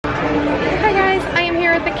Hi guys, I am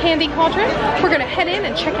here at the Candy Cauldron. We're gonna head in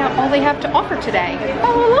and check out all they have to offer today.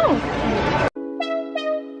 Follow along.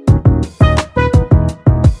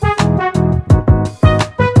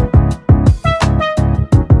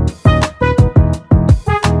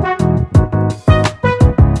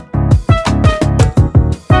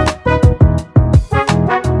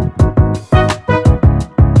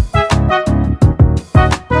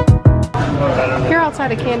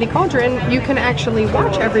 Outside of Candy Cauldron, you can actually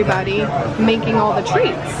watch everybody making all the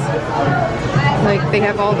treats. Like they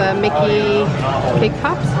have all the Mickey cake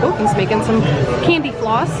pops. Oh, he's making some candy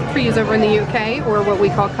floss for use over in the UK, or what we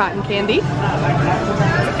call cotton candy.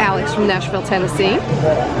 It's Alex from Nashville, Tennessee.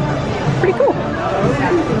 Pretty cool.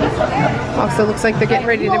 Also looks like they're getting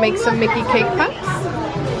ready to make some Mickey cake pops.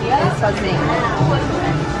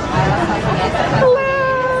 Hello!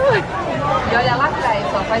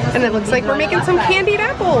 And it looks like we're making some candied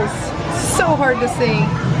apples. So hard to see.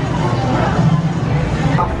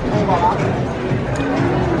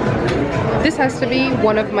 This has to be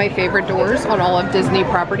one of my favorite doors on all of Disney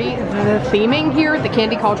property. The theming here at the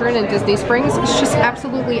Candy Cauldron in Disney Springs is just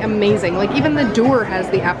absolutely amazing. Like even the door has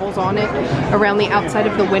the apples on it. Around the outside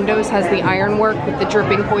of the windows has the ironwork with the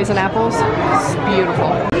dripping poison apples. It's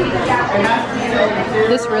beautiful.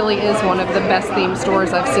 This really is one of the best themed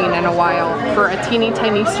stores I've seen in a while. For a teeny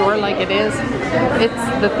tiny store like it is,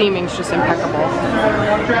 the theming's just impeccable.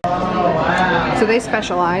 So they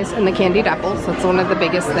specialize in the candied apples. That's one of the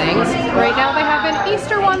biggest things. Right now they have an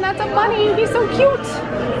Easter one. That's a bunny. He's so cute.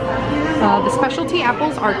 The specialty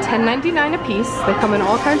apples are $10.99 a piece. They come in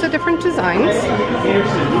all kinds of different designs.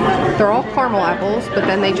 They're all caramel apples, but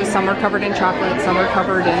then some are covered in chocolate, some are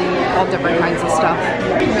covered in all different kinds of stuff.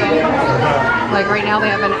 Like right now they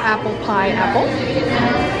have an apple pie apple.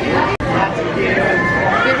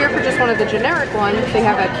 If you're here for just one of the generic ones, they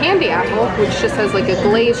have a candy apple, which just has like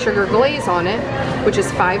a sugar glaze on it, which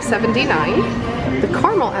is $5.79. The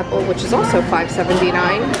caramel apple, which is also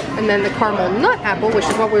 $5.79, and then the caramel nut apple, which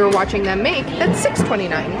is what we were watching them make, that's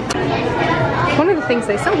 $6.29. One of the things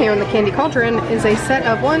they sell here in the Candy Cauldron is a set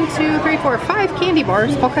of 5 candy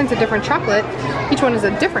bars, all kinds of different chocolate. Each one is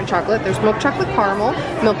a different chocolate. There's milk chocolate caramel,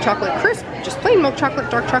 milk chocolate crisp, just plain milk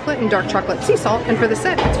chocolate, and dark chocolate sea salt, and for the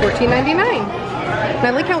set, it's $14.99. And I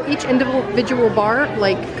like how each individual bar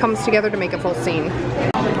comes together to make a full scene.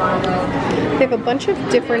 They have a bunch of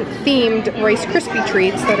different themed Rice Krispie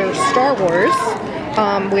treats that are Star Wars.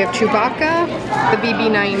 We have Chewbacca, the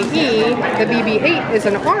BB-9E, the BB-8 is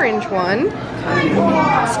an orange one.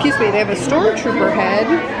 Excuse me, they have a Stormtrooper head.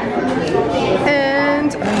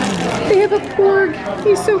 And they have a Porg,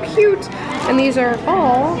 he's so cute. And these are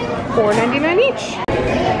all $4.99 each.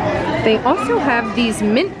 They also have these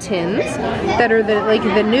mint tins that are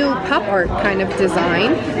the new pop art kind of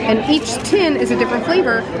design, and each tin is a different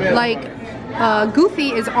flavor.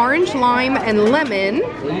 Goofy is orange, lime, and lemon.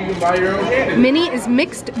 Minnie is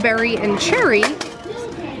mixed berry and cherry,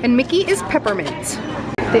 and Mickey is peppermint.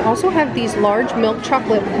 They also have these large milk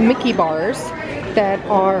chocolate Mickey bars that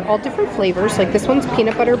are all different flavors. Like this one's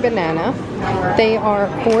peanut butter banana. They are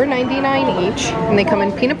 $4.99 each, and they come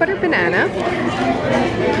in peanut butter banana,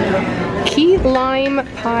 key lime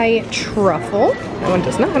pie truffle. That one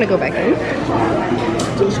does not want to go back in.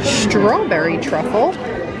 Strawberry truffle,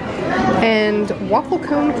 and waffle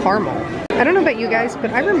cone caramel. I don't know about you guys,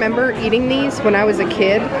 but I remember eating these when I was a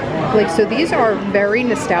kid. So these are very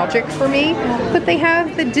nostalgic for me, but they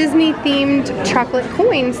have the Disney themed chocolate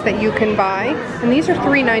coins that you can buy, and these are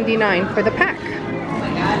 $3.99 for the pack.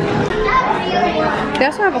 They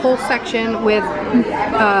also have a whole section with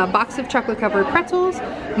a box of chocolate covered pretzels,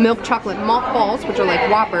 milk chocolate malt balls, which are like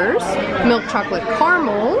Whoppers, milk chocolate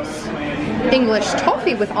caramels, English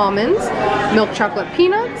toffee with almonds, milk chocolate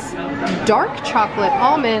peanuts, dark chocolate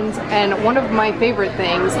almonds, and one of my favorite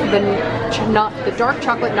things, the dark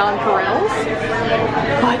chocolate nonpareils.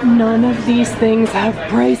 But none of these things have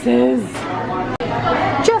prices.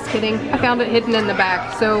 Just kidding, I found it hidden in the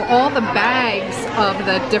back. So all the bags of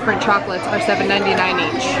the different chocolates are $7.99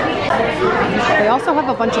 each. They also have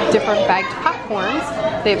a bunch of different bagged popcorns.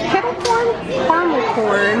 They have kettle corn, caramel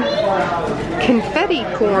corn, confetti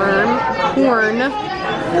corn,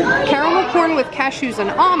 caramel corn with cashews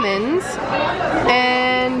and almonds,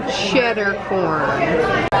 and cheddar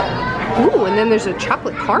corn. Ooh, and then there's a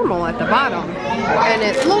chocolate caramel at the bottom. And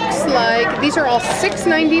it looks like these are all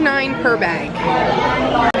 $6.99 per bag.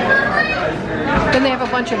 Then they have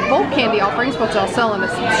a bunch of bulk candy offerings, which I'll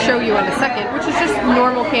show you in a second, which is just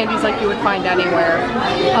normal candies like you would find anywhere.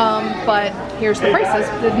 But here's the prices,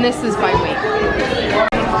 and this is by weight.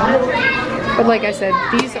 But like I said,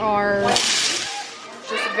 these are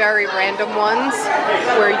just very random ones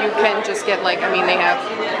where you can just get like, I mean, they have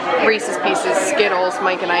Reese's Pieces, Skittles,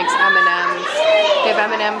 Mike and Ike's, M&M's. They have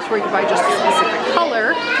M&M's where you can buy just a specific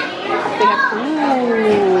color. They have,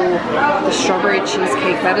 ooh, the strawberry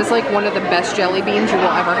cheesecake. That is like one of the best jelly beans you will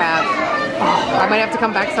ever have. Oh, I might have to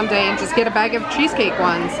come back someday and just get a bag of cheesecake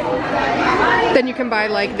ones. Then you can buy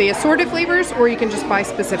like the assorted flavors, or you can just buy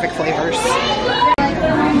specific flavors.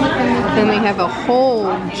 Then they have a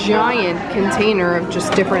whole giant container of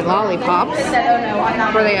just different lollipops,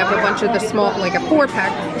 where they have a bunch of the small, like a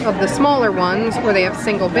 4-pack of the smaller ones, or they have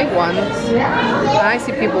single big ones. I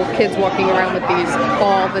see kids walking around with these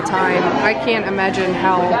all the time. I can't imagine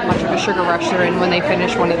how much of a sugar rush they're in when they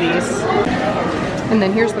finish one of these. And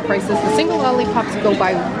then here's the prices. The single lollipops go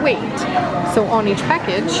by weight. So on each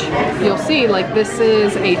package, you'll see like this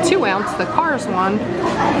is a 2-ounce, the Cars one.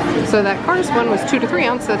 So that Cars one was 2 to 3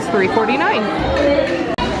 ounce, that's $3.49.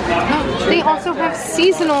 They also have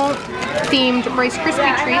seasonal themed Rice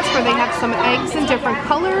Krispie treats where they have some eggs in different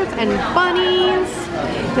colors and bunnies.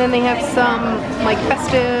 Then they have some like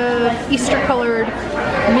festive Easter colored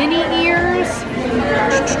mini ears.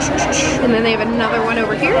 And then they have another one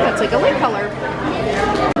over here that's like a light color.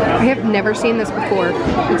 I have never seen this before.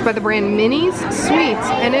 It's by the brand Minnie's Sweets,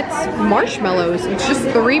 and it's marshmallows. It's just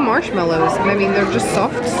 3 marshmallows. I mean, they're just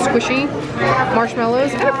soft, squishy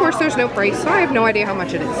marshmallows. And of course, there's no price, so I have no idea how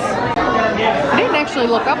much it is. I didn't actually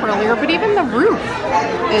look up earlier, but even the roof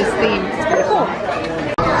is themed. It's pretty cool.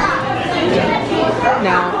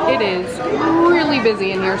 Now, it is really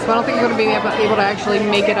busy in here, so I don't think I'm going to be able to actually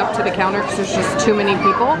make it up to the counter because there's just too many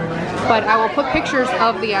people. But I will put pictures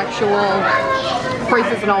of the actual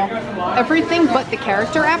prices and all. Everything but the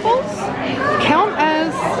character apples count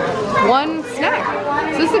as one snack.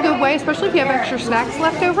 So this is a good way, especially if you have extra snacks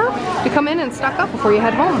left over, to come in and stock up before you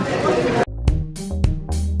head home.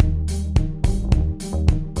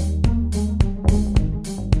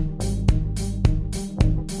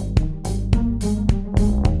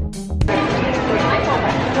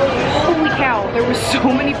 There were so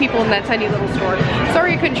many people in that tiny little store.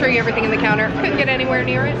 Sorry I couldn't show you everything in the counter. Couldn't get anywhere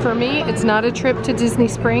near it. For me, it's not a trip to Disney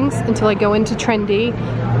Springs until I go into Tren-D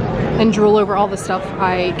and drool over all the stuff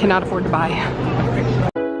I cannot afford to buy.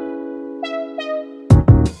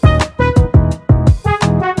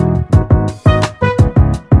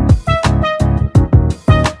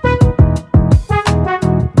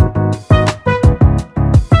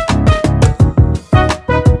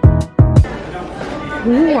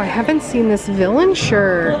 Ooh, I haven't seen this villain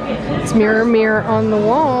shirt. It's Mirror Mirror on the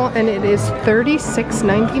Wall, and it is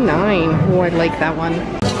 $36.99. Oh, I like that one.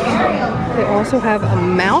 They also have a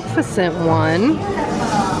Maleficent one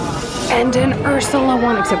and an Ursula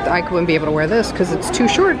one, except I wouldn't be able to wear this because it's too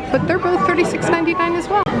short, but they're both $36.99 as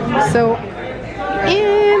well. So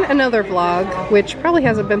in another vlog, which probably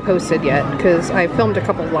hasn't been posted yet because I filmed a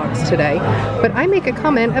couple vlogs today, but I make a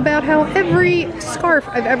comment about how every scarf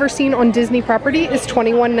I've ever seen on Disney property is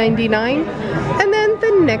 $21.99, and then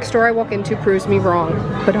the next store I walk into proves me wrong.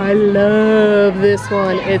 But I love this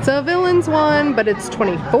one. It's a Villains one, but it's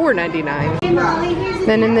 $24.99.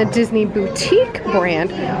 Then in the Disney Boutique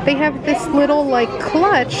brand, they have this little like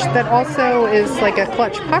clutch that also is like a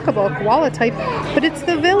clutch pocketbook wallet type, but it's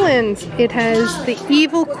the Villains. It has the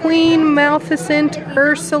Evil Queen, Maleficent,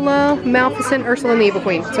 Ursula, and the Evil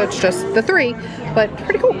Queen. So it's just the 3, but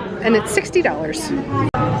pretty cool. And it's $60.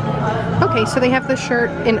 Okay, so they have this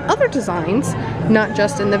shirt in other designs, not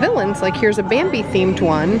just in the Villains. Like here's a Bambi themed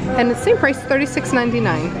one, and it's the same price,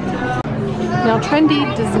 $36.99. Now Tren-D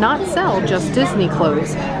does not sell just Disney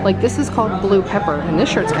clothes. Like this is called Blue Pepper, and this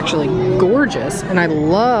shirt's actually gorgeous, and I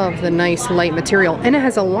love the nice light material, and it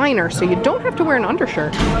has a liner so you don't have to wear an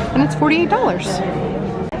undershirt, and it's $48.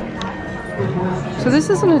 So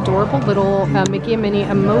this is an adorable little Mickey and Minnie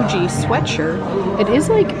emoji sweatshirt. It is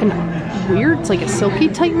like an weird, it's like a silky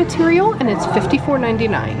type material, and it's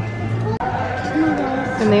 $54.99.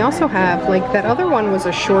 And they also have, like that other one was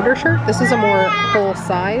a shorter shirt. This is a more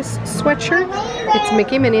full-size sweatshirt. It's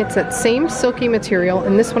Mickey and Minnie. It's that same silky material,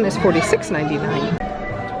 and this one is $46.99.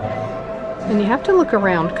 And you have to look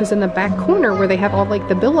around because in the back corner where they have all like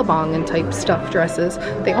the Billabong and type stuff dresses,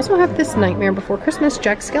 they also have this Nightmare Before Christmas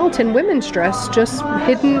Jack Skellington women's dress just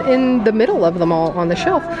hidden in the middle of them all on the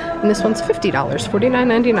shelf. And this one's $50,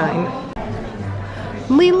 $49.99.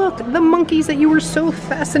 Lee, look, the monkeys that you were so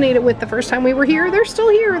fascinated with the first time we were here, they're still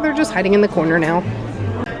here. They're just hiding in the corner now.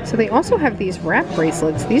 So they also have these wrap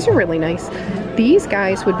bracelets. These are really nice. These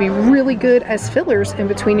guys would be really good as fillers in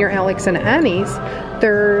between your Alex and Annie's.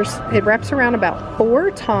 It wraps around about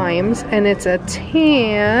 4 times, and it's a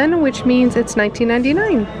tan, which means it's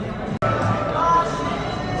 $19.99.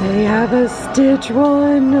 They have a Stitch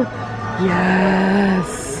one.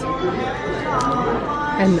 Yes.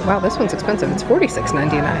 And wow, this one's expensive. It's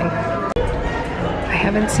 $46.99. I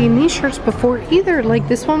haven't seen these shirts before either. Like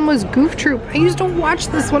this one was Goof Troop. I used to watch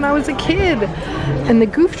this when I was a kid. And the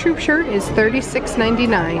Goof Troop shirt is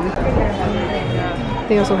 $36.99.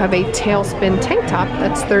 They also have a Tailspin tank top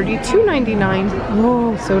that's $32.99.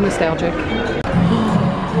 Oh, so nostalgic.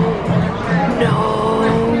 No.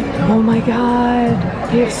 Oh my god.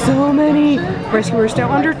 They have so many Rescuers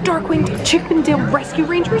Down Under, Darkwing, Chippendale Rescue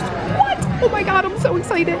Rangers. What? Oh my god, I'm so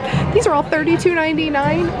excited. These are all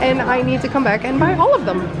 $32.99 and I need to come back and buy all of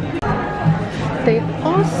them. They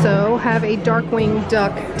also have a Darkwing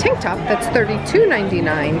Duck tank top that's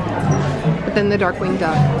 $32.99. But then the Darkwing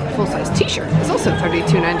Duck full-size t-shirt is also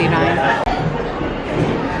 $32.99.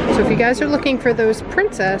 So if you guys are looking for those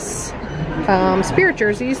princess spirit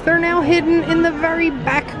jerseys, they're now hidden in the very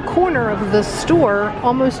back corner of the store,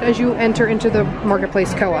 almost as you enter into the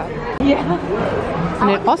Marketplace Co-op. Yeah. And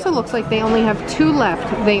it also looks like they only have 2 left.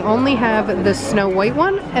 They only have the Snow White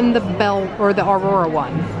one and the Belle or the Aurora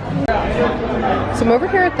one. So I'm over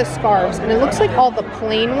here at the scarves, and it looks like all the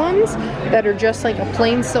plain ones that are just like a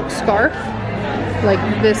plain silk scarf, like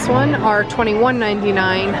this one, are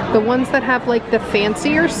 $21.99. The ones that have like the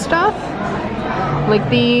fancier stuff, like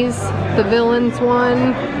these, the Villains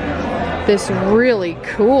one, this really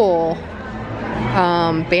cool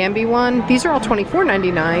Bambi one, these are all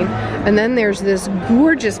 $24.99. And then there's this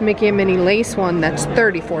gorgeous Mickey and Minnie lace one that's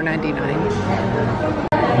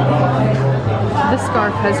 $34.99. This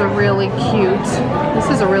scarf has a really cute, this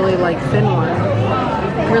is a really like thin one.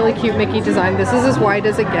 Really cute Mickey design. This is as wide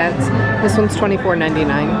as it gets. This one's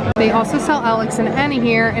 $24.99. They also sell Alex and Annie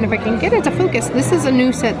here, and if I can get it to focus, this is a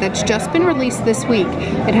new set that's just been released this week.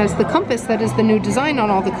 It has the compass that is the new design on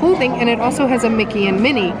all the clothing, and it also has a Mickey and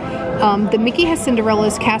Minnie. The Mickey has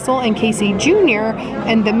Cinderella's castle and Casey Jr.,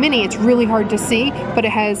 and the Minnie, it's really hard to see, but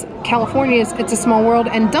it has California's It's a Small World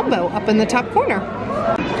and Dumbo up in the top corner.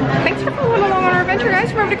 Thanks for following along on our adventure,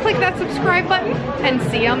 guys. Remember to click that subscribe button, and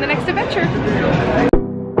see you on the next adventure.